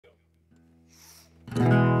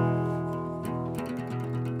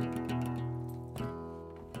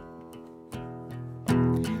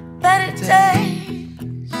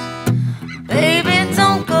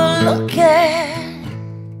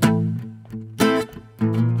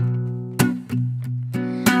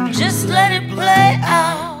play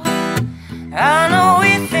out. I know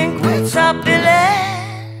we think we're top billing.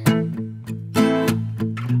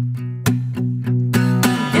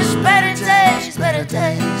 It's better days, better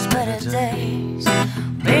days, better days.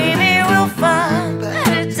 Baby, we'll find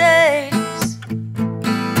better days.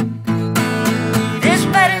 There's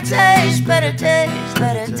better days, better days,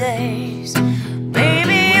 better days.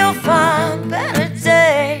 Baby, you'll find better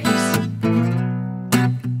days.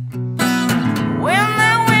 When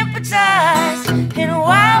the whimper dies and a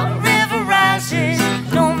wild river rises,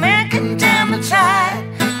 no man can dam the tide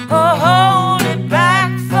or hold it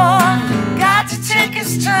back, for got to take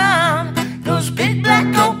its time. Those big black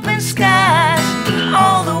open skies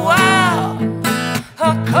all the while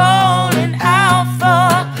are calling out for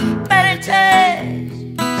better days.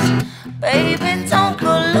 Baby, don't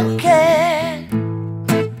go looking.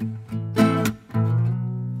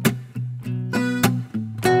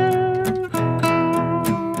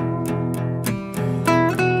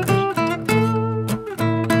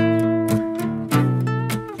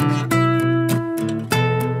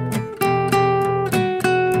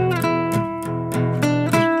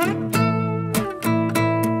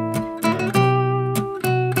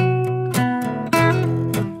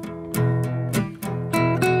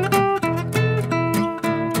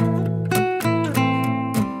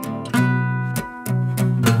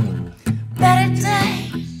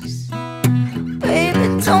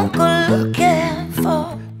 Don't go looking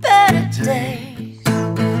for better days.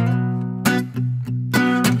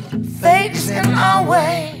 Fate's in our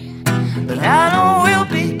way, but I know we'll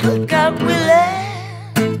be good, God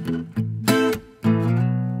willing.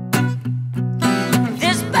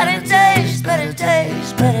 There's better days, better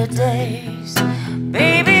days, better days.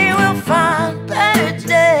 Baby, we'll find better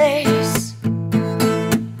days.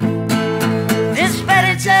 There's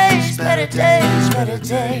better days, better days, better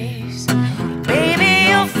days. Baby,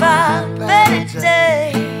 you'll find better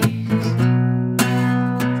days.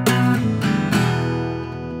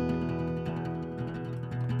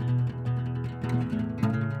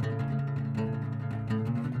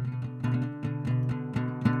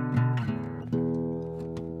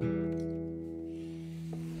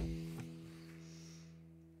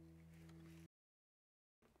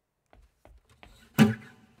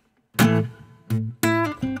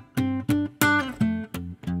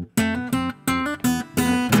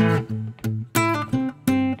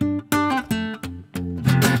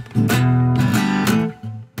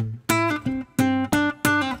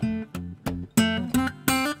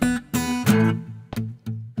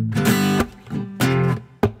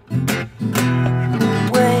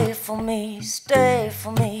 Stay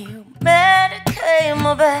for me, medicate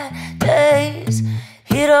my bad days,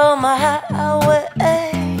 hit all my highways.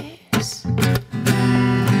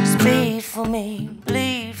 Speed for me,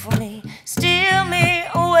 bleed for me, steal me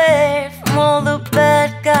away from all the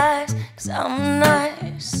bad guys, 'cause I'm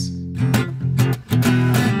nice.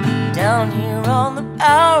 Down here on the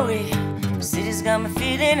Bowery, the city's got me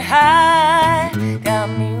feeling high, got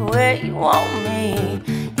me where you want me,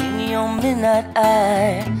 in your midnight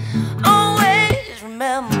eye. Always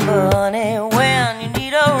remember, honey, when you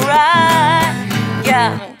need a ride.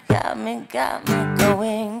 Got me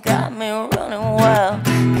going, got me running wild.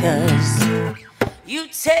 'Cause you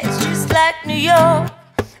taste just like New York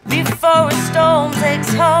before a storm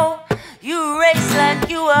takes hold. You race like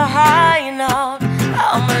you were high and all.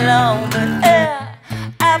 I'm alone, but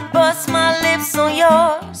I bust my lips on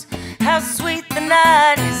yours. How sweet the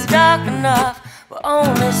night is dark enough, we're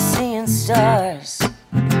only seeing stars.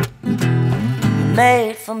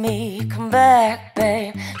 Made for me, come back,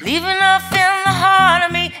 babe. Leaving off in the heart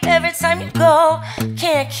of me every time you go.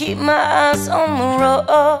 Can't keep my eyes on the road.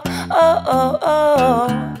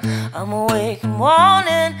 I'm awake and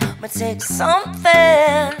wanting, but take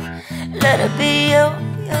something. Let it be you.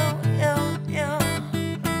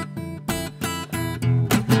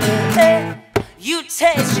 Yeah. You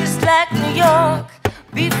taste just like New York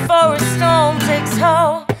before a storm takes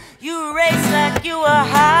hold. You race like you were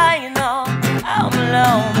high and all. I'm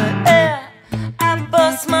alone, but I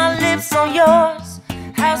bust my lips on yours.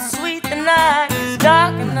 How sweet the night is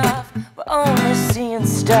dark enough, we're only seeing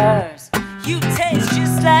stars. You taste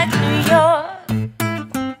just like New York.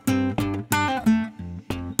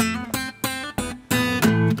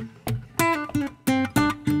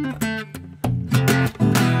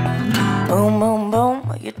 Boom, boom, boom,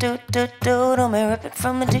 what you do to me, rip it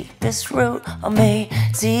from the deepest root of me.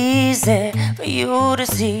 It's easy for you to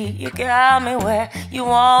see, you got me where you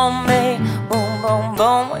want me. Boom, boom,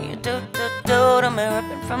 boom, what you do to me, rip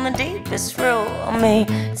it from the deepest root of me.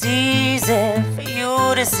 It's easy for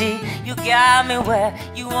you to see, you got me where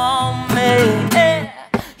you want me. Yeah.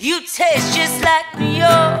 You taste just like New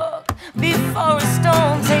York before a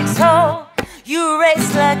storm takes hold. You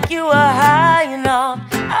race like you are high and on.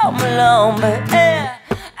 I'm alone, but yeah,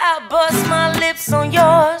 I bust my lips on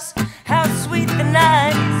yours. How sweet the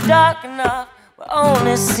night is dark enough, we're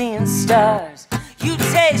only seeing stars. You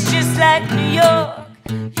taste just like New York.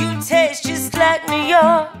 You taste just like New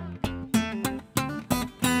York.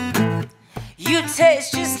 You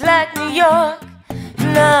taste just like New York.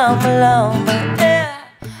 And I'm alone, but yeah,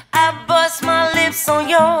 I bust my lips on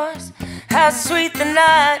yours. How sweet the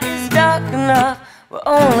night is dark enough, we're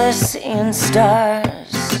only seeing stars.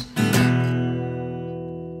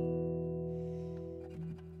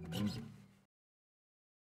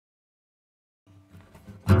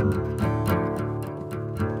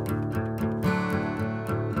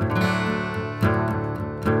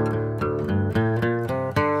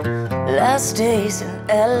 Last days in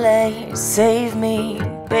LA save me,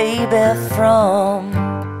 baby, from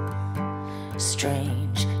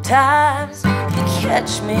strange times. You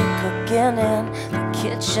catch me cooking in the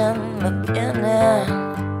kitchen, looking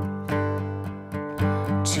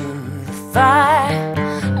into the fire.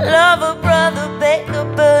 Love a brother, baker,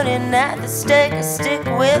 burning at the stake. Stick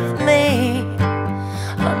with me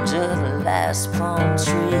under the last palm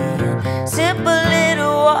tree and sip a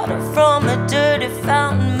little water from the dirty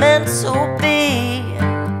fountain meant to be.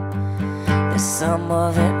 There's some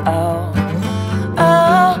of it all.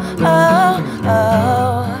 Oh, oh,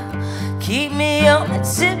 oh, keep me on the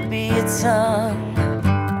tip of your tongue.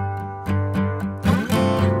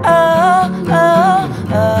 Oh, oh,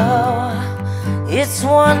 oh, it's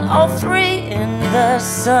 1:03 in the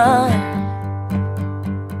sun.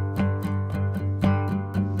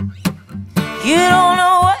 You don't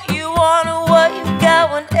know what you want or what you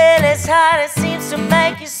got when it is hot. It seems to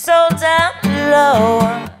make you so down low.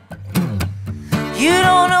 You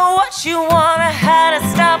don't know what you want or how to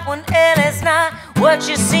stop when it is not what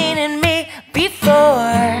you've seen in me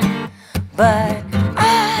before. But I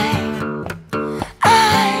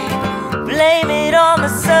blame it on the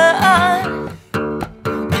sun.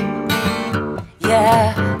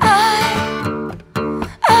 Yeah, I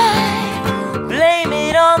blame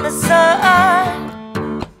it on the sun.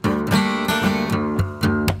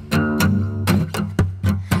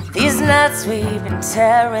 These nights we've been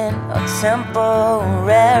tearing are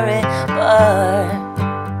temporary, but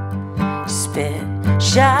spit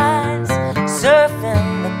shines, surfing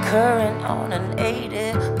the current on an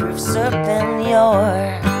 80-proof surfing your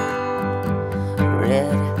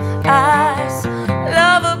red eyes.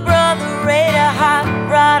 Love a brother, radar, hot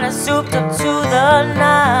rider, souped up to the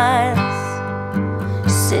nines.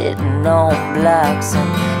 Sitting on blocks and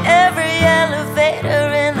every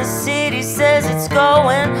elevator in the city says it's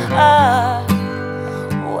going up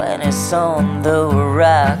when it's on the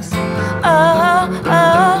rocks. Oh,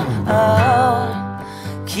 oh, oh,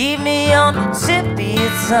 keep me on the tip of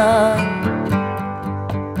your tongue.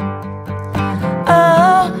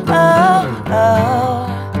 Oh, oh, oh,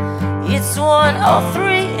 it's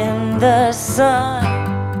 1:03 in the sun.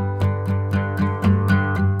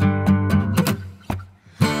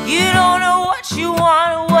 You don't know what you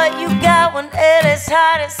want or what you got when it is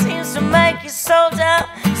hot. It seems to make you so damn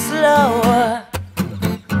slow.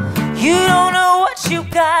 You don't know what you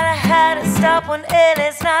got or how to stop when it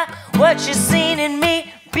is not what you've seen in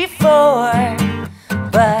me before.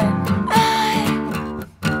 But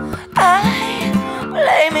I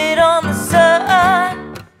blame it on the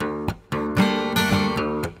sun.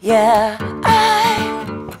 Yeah, I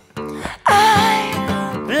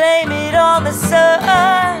blame it on the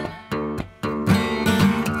sun.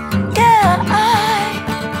 Yeah, I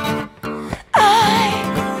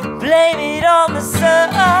blame it on the sun.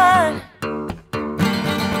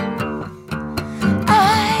 I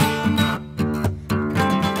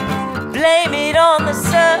blame it on the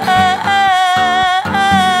sun.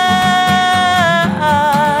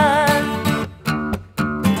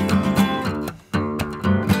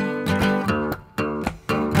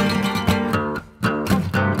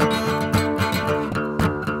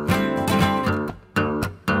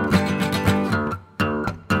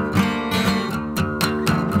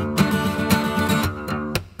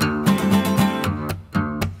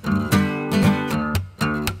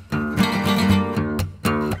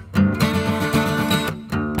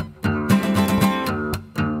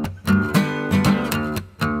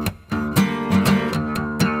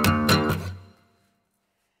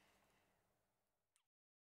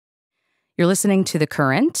 You're listening to The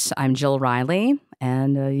Current. I'm Jill Riley,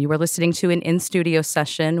 and you were listening to an in-studio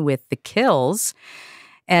session with The Kills.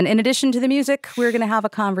 And in addition to the music, we're going to have a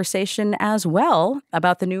conversation as well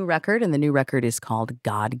about the new record, and the new record is called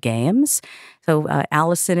God Games. So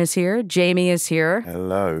Alison is here. Jaime is here.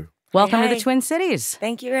 Hello. Welcome Hi. to the Twin Cities.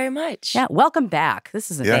 Thank you very much. Yeah, welcome back. This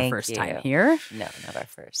isn't Yeah. your first time here. No, not our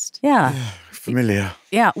first. Yeah. Familiar.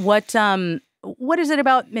 Yeah. What is it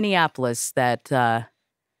about Minneapolis that do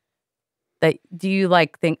you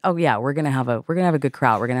like think, oh yeah, we're gonna have a good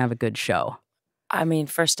crowd, we're gonna have a good show? I mean,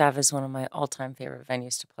 First Ave is one of my all-time favorite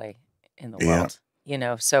venues to play in the Yeah. world. You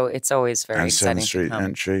know, so it's always very And exciting 7th Street to come.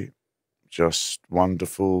 entry, just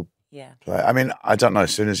wonderful Yeah. play. I mean, I don't know.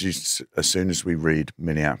 As soon as we read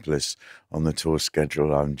Minneapolis on the tour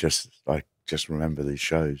schedule, I just remember these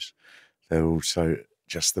shows. They're also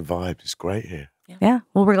just the vibe is great here. Yeah.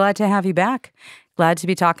 Well, we're glad to have you back. Glad to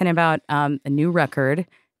be talking about a new record,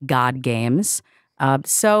 God Games.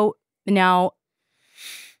 So now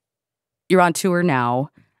you're on tour now.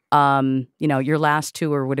 Your last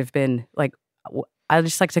tour would have been like, I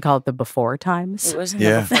just like to call it the before times. It was in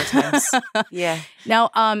Yeah. the before times. Yeah. Now,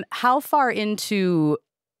 how far into,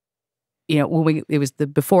 when it was the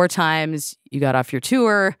before times, you got off your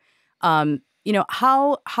tour, how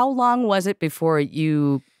long was it before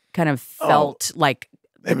you kind of felt like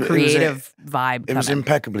the creative vibe It was coming?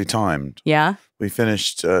 impeccably timed. Yeah? We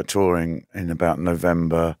finished touring in about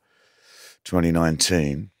November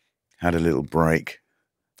 2019. Had a little break.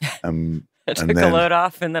 I took a load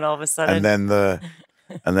off, and then all of a sudden, And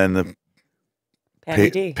then the Patty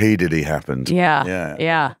D. P Diddy happened. Yeah.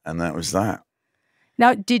 Yeah. And that was that.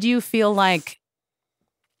 Now, did you feel like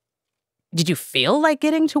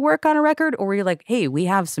getting to work on a record, or were you like, hey, we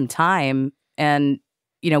have some time, and,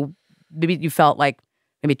 maybe you felt like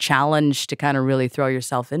maybe challenged to kind of really throw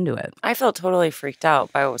yourself into it? I felt totally freaked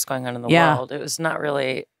out by what was going on in the Yeah. world. It was not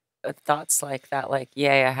really thoughts like that, like,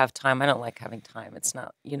 yay, I have time. I don't like having time. It's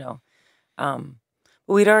not, But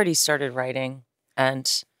we'd already started writing, and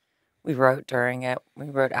we wrote during it.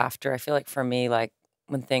 We wrote after. I feel like for me, like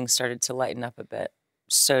when things started to lighten up a bit,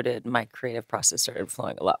 so did my creative process started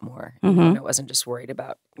flowing a lot more. And I wasn't just worried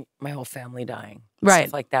about my whole family dying. Right.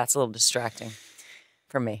 Stuff like that's a little distracting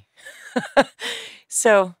for me.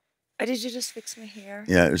 So, did you just fix my hair?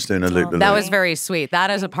 Yeah, it was doing a loop. That was very sweet. That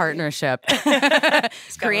is a partnership.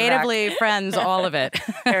 Creatively, friends, all of it.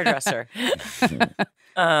 Hairdresser.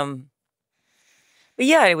 But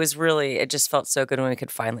yeah, it just felt so good when we could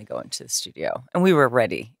finally go into the studio. And we were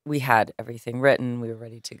ready. We had everything written. We were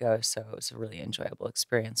ready to go. So it was a really enjoyable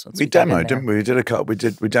experience once we got in demoed, there. didn't we? We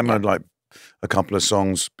demoed like a couple of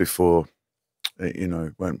songs before,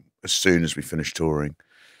 as soon as we finished touring.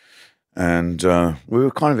 And we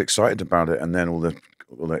were kind of excited about it. And then all that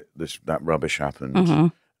rubbish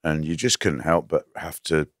happened. And you just couldn't help but have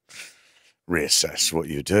to reassess what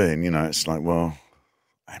you're doing. It's like, well,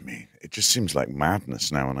 I mean, it just seems like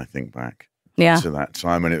madness now when I think back to that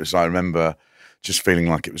time. And I remember just feeling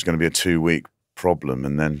like it was going to be a 2-week problem.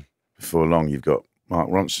 And then before long, you've got Mark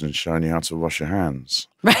Ronson showing you how to wash your hands.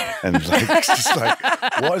 And it's just like,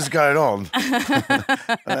 what is going on?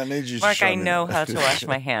 And I need you to Mark, show I me know that. how to wash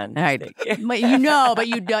my hands. Right. But do you know? Do I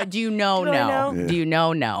know? Yeah. Do you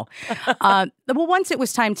know? No. Well, once it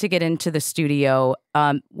was time to get into the studio,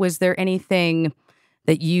 was there anything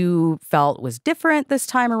that you felt was different this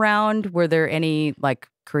time around? Were there any like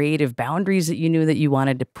creative boundaries that you knew that you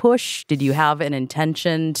wanted to push? Did you have an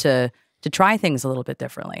intention to try things a little bit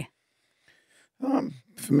differently?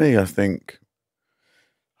 For me, I think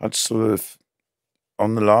I'd sort of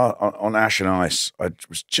on Ash and Ice, I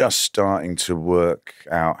was just starting to work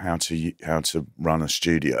out how to run a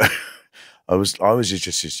studio. I was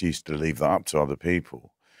just used to leave that up to other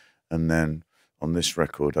people, and then on this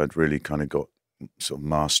record, I'd really kind of got sort of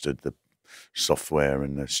mastered the software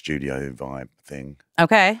and the studio vibe thing.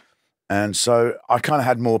 Okay. And so I kind of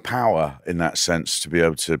had more power in that sense to be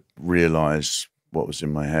able to realize what was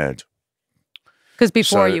in my head. Because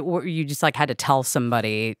before So- you just like had to tell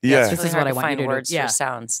somebody, Yeah. this It's really is hard what I to want you find to do. words Yeah. for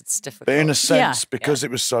sounds. It's difficult. But in a sense, Yeah. because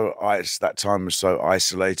it was that time was so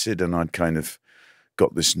isolated, and I'd kind of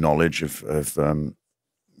got this knowledge of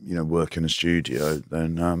work in a studio,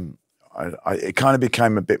 then it kind of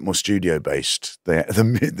became a bit more studio based.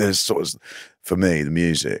 The sort of, for me, the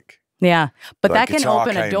music. Yeah. But that can guitar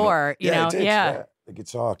open a came- door, you know? It did, yeah. The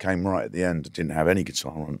guitar came right at the end. I didn't have any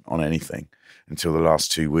guitar on anything until the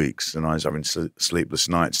last 2 weeks, and I was having sleepless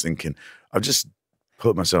nights thinking, I've just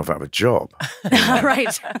put myself out of a job.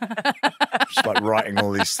 Right. Just like writing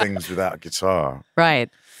all these things without a guitar. Right.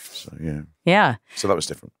 So yeah. Yeah. So that was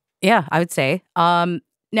different. Yeah, I would say.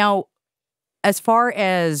 Now, as far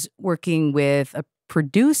as working with a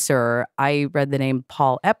producer, I read the name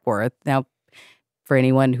Paul Epworth. Now, for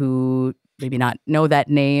anyone who maybe not know that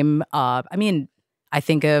name. I mean, I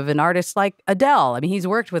think of an artist like Adele. I mean, he's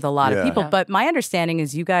worked with a lot of people, but my understanding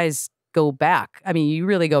is you guys go back. I mean, you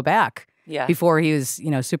really go back. Yeah. Before he was,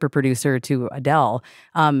 super producer to Adele.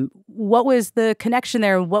 What was the connection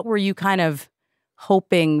there? What were you kind of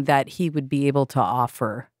hoping that he would be able to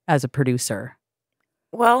offer as a producer?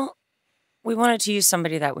 Well, we wanted to use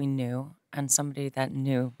somebody that we knew and somebody that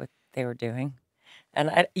knew what they were doing. And,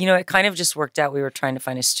 it kind of just worked out. We were trying to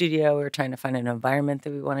find a studio. We were trying to find an environment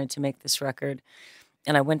that we wanted to make this record.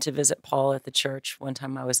 And I went to visit Paul at the church one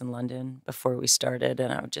time. I was in London before we started.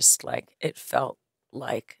 And I was just like, it felt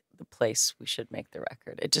like the place we should make the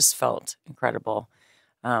record. It just felt incredible.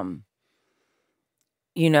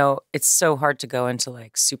 It's so hard to go into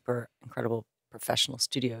like super incredible professional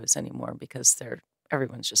studios anymore because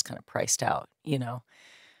everyone's just kind of priced out,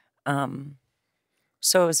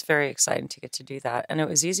 So it was very exciting to get to do that. And it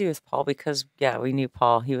was easy with Paul because, we knew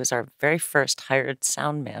Paul. He was our very first hired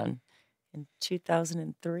sound man in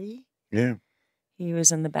 2003. Yeah. He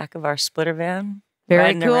was in the back of our splitter van. Very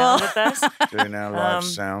riding cool. around with us. Doing our live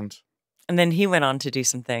sound. And then he went on to do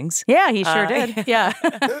some things. Yeah, he sure did. Yeah.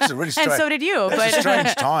 It was a really strange, and so did you. It was a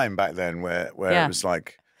strange time back then where it was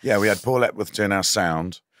like, we had Paul Epworth doing our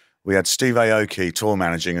sound. We had Steve Aoki tour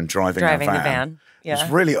managing and driving our van. The van. Yeah.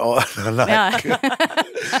 It's really odd.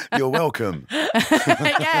 You're welcome.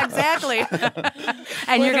 Yeah, exactly.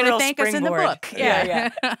 And you're going to thank us in the book. Yeah.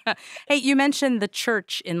 Hey, you mentioned the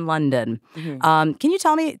church in London. Mm-hmm. Can you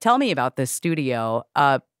tell me about this studio?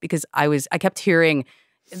 Because I kept hearing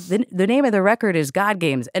the name of the record is God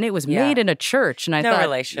Games, and it was made in a church. And I thought, no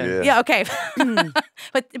relation. Yeah, okay.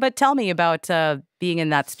 But tell me about being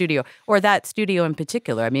in that studio, or that studio in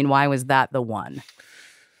particular. I mean, why was that the one?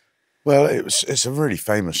 Well, it's a really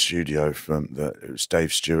famous studio it was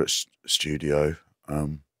Dave Stewart's studio,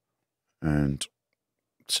 and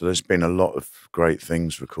so there's been a lot of great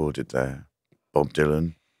things recorded there. Bob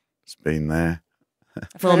Dylan has been there.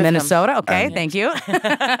 Little Minnesota, okay, thank you.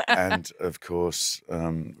 And of course,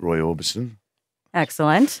 Roy Orbison.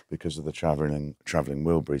 Excellent. Because of the traveling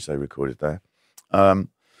Wilburys they recorded there, and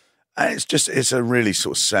it's a really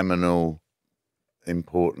sort of seminal,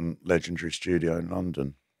 important, legendary studio in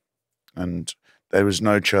London. And there was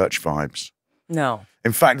no church vibes. No.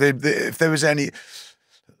 In fact, if there was any,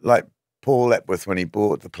 like Paul Epworth, when he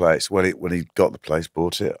bought the place, when he got the place,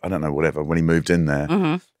 bought it, I don't know, whatever, when he moved in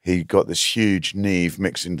there, he got this huge Neve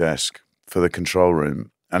mixing desk for the control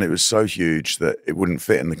room. And it was so huge that it wouldn't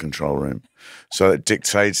fit in the control room. So it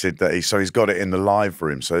dictated that he's got it in the live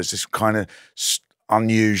room. So there's this kind of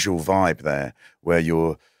unusual vibe there where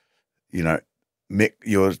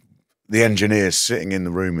the engineer's sitting in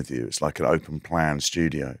the room with you. It's like an open plan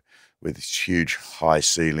studio with these huge high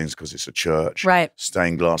ceilings because it's a church. Right.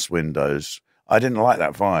 Stained glass windows. I didn't like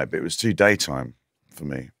that vibe. It was too daytime for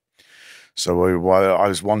me. So while I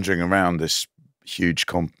was wandering around this huge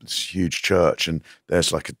church, and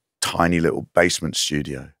there's like a tiny little basement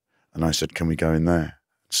studio. And I said, can we go in there?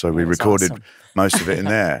 So we recorded most of it in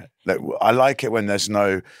there. I like it when there's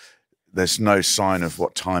no sign of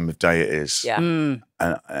what time of day it is. Yeah. And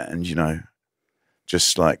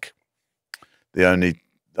just like the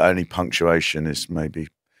only punctuation is maybe,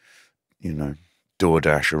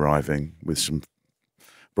 DoorDash arriving with some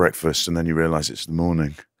breakfast, and then you realize it's the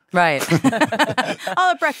morning. Right.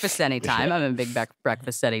 Breakfast anytime. I'm a big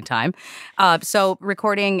breakfast anytime. So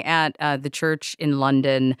recording at the church in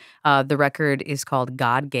London, the record is called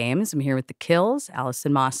God Games. I'm here with the Kills,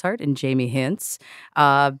 Alison Mosshart and Jaime Hince.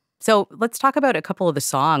 So let's talk about a couple of the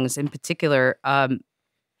songs in particular.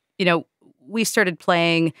 We started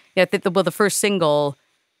playing, the first single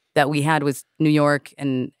that we had was New York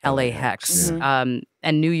and LA Hex. Yeah.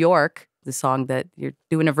 And New York, the song that you're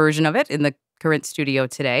doing a version of it in the current studio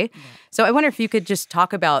today. Yeah. So I wonder if you could just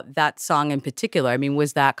talk about that song in particular. I mean,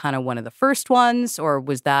 was that kind of one of the first ones, or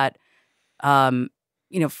was that,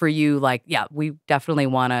 for you, like, we definitely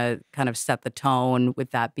want to kind of set the tone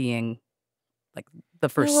with that being like the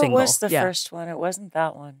first single? What was the first one? It wasn't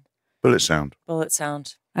that one. Bullet Sound. Bullet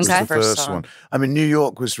Sound. Was the first one. I mean, New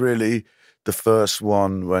York was really the first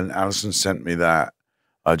one. When Alison sent me that,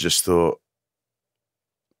 I just thought,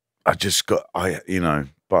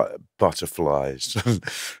 butterflies,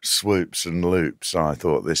 swoops and loops. I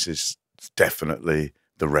thought, this is definitely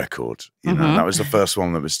the record. That was the first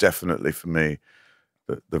one that was definitely for me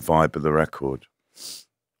the vibe of the record.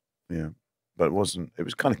 Yeah. But it wasn't. It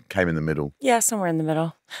was kind of came in the middle. Yeah, somewhere in the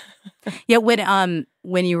middle. Yeah, when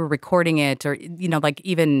you were recording it, or like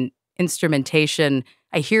even instrumentation,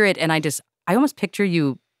 I hear it and I almost picture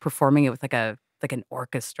you performing it with like an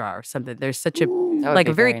orchestra or something. There's such a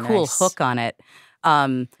very cool hook on it.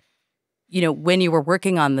 when you were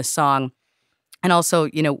working on the song, and also,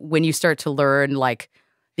 when you start to learn like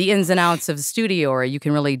the ins and outs of the studio, or you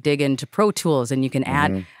can really dig into Pro Tools and you can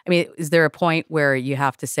add, I mean, is there a point where you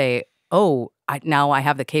have to say, oh, now I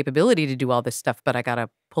have the capability to do all this stuff, but I got to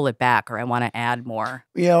pull it back, or I want to add more?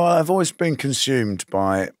 Yeah, well, I've always been consumed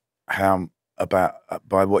by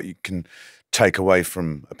by what you can take away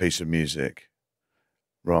from a piece of music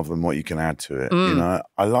rather than what you can add to it.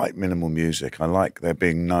 I like minimal music. I like there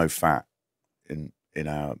being no fat in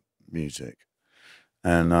our music.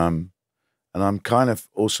 And I'm kind of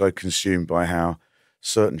also consumed by how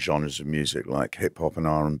certain genres of music, like hip hop and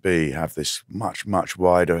R&B, have this much, much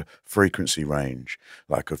wider frequency range,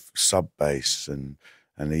 like of sub bass and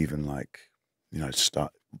even like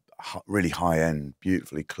really high end,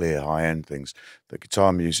 beautifully clear high end things that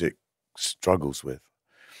guitar music struggles with.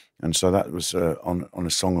 And so that was on a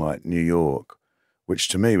song like New York, which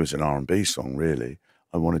to me was an R&B song, really.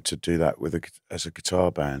 I wanted to do that as a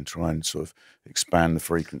guitar band, try and sort of expand the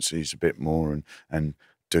frequencies a bit more and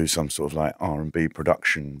do some sort of like R&B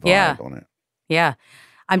production vibe on it. Yeah.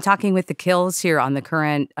 I'm talking with the Kills here on the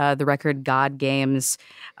current, the record God Games.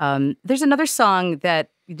 There's another song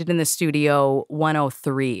that you did in the studio,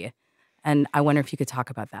 103. And I wonder if you could talk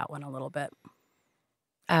about that one a little bit.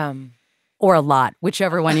 Or a lot,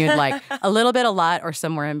 whichever one you'd like. A little bit, a lot, or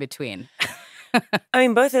somewhere in between. I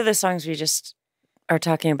mean, both of the songs we just are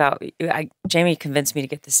talking about, Jaime convinced me to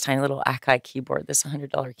get this tiny little Akai keyboard, this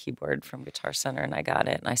 $100 keyboard from Guitar Center, and I got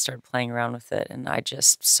it, and I started playing around with it, and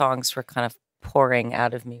songs were kind of pouring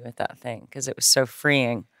out of me with that thing because it was so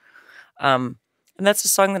freeing. And that's a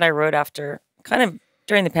song that I wrote after, kind of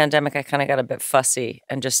during the pandemic, I kind of got a bit fussy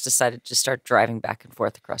and just decided to start driving back and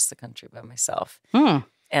forth across the country by myself.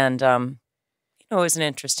 And, it was an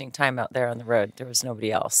interesting time out there on the road. There was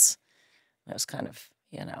nobody else. It was kind of,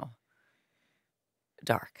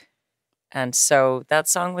 dark. And so that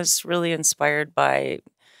song was really inspired by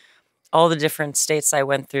all the different states I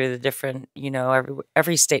went through, the different,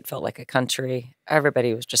 every state felt like a country.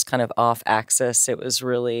 Everybody was just kind of off axis. It was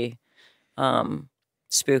really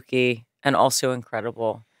spooky and also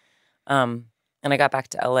incredible. And I got back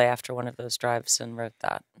to LA after one of those drives and wrote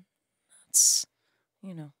that. It's,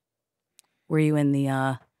 Were you in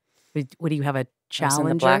the, what do you have, a Challenger? I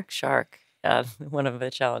was in the Black Shark. One of the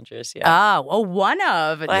Challengers, yeah. One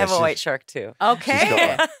of. Well, I have a White Shark too.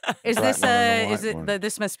 Okay. Is this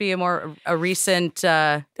this must be a recent?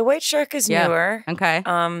 The White Shark is newer. Okay.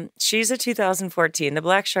 She's a 2014. The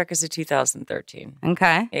Black Shark is a 2013.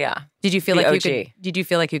 Okay. Yeah. Did you feel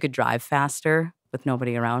like you could drive faster with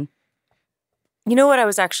nobody around? You know what? I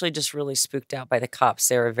was actually just really spooked out by the cops.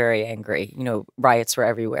 They were very angry. Riots were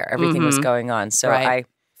everywhere. Everything was going on. So I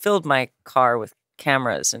filled my car with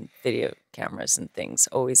cameras and video cameras and things,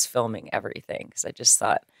 always filming everything because I just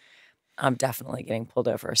thought, I'm definitely getting pulled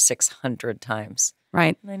over 600 times.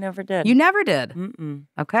 Right. And I never did. You never did? Mm-mm.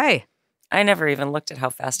 Okay. I never even looked at how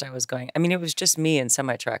fast I was going. I mean, it was just me in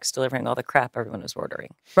semi-trucks delivering all the crap everyone was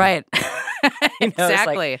ordering. Right.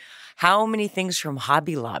 Exactly. Like, how many things from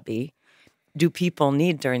Hobby Lobby do people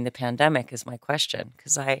need during the pandemic is my question.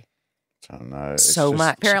 Because I don't know. So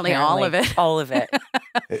much. Apparently all of it. All of it.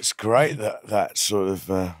 It's great that sort of,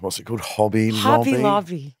 what's it called? Hobby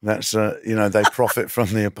Lobby. That's, they profit from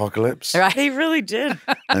the apocalypse. Right. They really did.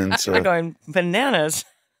 And they're going bananas.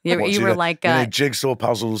 You were like... jigsaw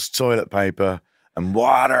puzzles, toilet paper, and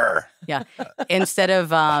water. Yeah. Instead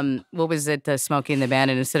of, what was it, Smokey and the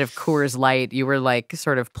Bandit, instead of Coors Light, you were like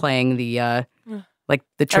sort of playing the... like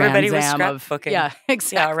the Trans Everybody was Am scrapbooking. Yeah,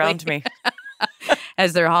 exactly. Yeah, around me.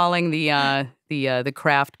 As they're hauling the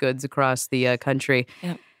craft goods across the country.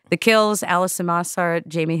 Yep. The Kills, Alison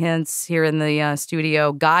Mosshart, Jaime Hince here in the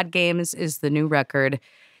studio. God Games is the new record.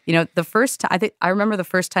 The first time, I remember the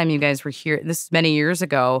first time you guys were here, this is many years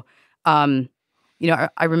ago. I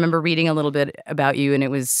remember reading a little bit about you, and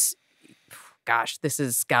it was, gosh, this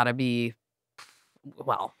has got to be,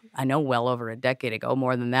 I know well over a decade ago,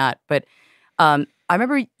 more than that. But I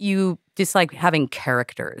remember you dislike having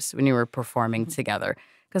characters when you were performing together.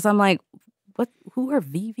 Because I'm like, who are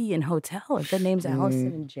Vivi and Hotel? If the name's Alison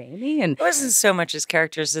and Jaime? And it wasn't so much as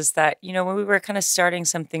characters as that, when we were kind of starting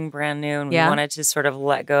something brand new and we wanted to sort of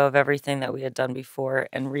let go of everything that we had done before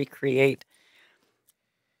and recreate.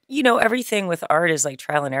 Everything with art is like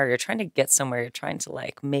trial and error. You're trying to get somewhere. You're trying to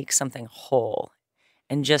like make something whole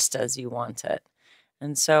and just as you want it.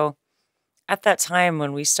 And so at that time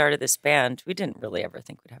when we started this band, we didn't really ever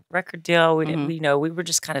think we'd have a record deal. We didn't, we were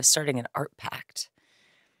just kind of starting an art pact.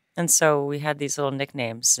 And so we had these little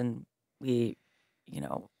nicknames and we,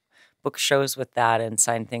 booked shows with that and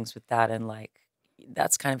signed things with that. And like,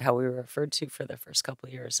 that's kind of how we were referred to for the first couple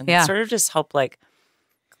of years. And Yeah. it sort of just helped like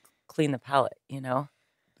clean the palate, There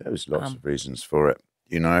was lots of reasons for it.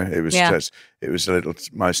 It was just, it was a little,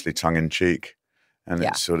 mostly tongue in cheek. And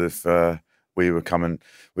it's sort of, we were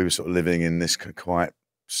sort of living in this quite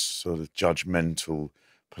sort of judgmental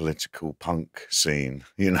political punk scene,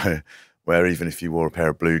 where even if you wore a pair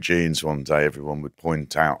of blue jeans one day, everyone would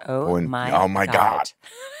point out, Oh my God.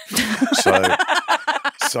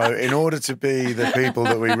 So in order to be the people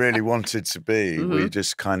that we really wanted to be, we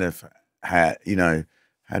just kind of had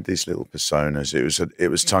these little personas. It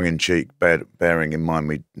was tongue in cheek, bearing in mind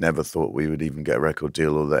we never thought we would even get a record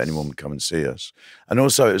deal or that anyone would come and see us. And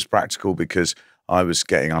also it was practical because I was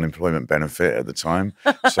getting unemployment benefit at the time,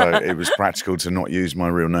 so it was practical to not use my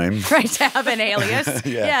real name. Right, to have an alias.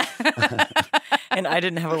 Yeah. And I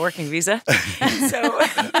didn't have a working visa.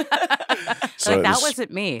 So that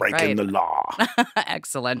wasn't me. Breaking the law.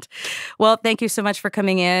 Excellent. Well, thank you so much for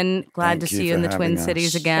coming in. Glad to see you in the Twin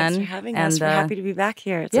Cities again. Thanks for having us. We're happy to be back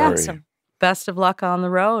here. It's yeah. awesome. Best of luck on the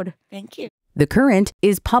road. Thank you. The Current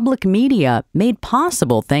is public media made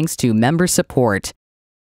possible thanks to member support.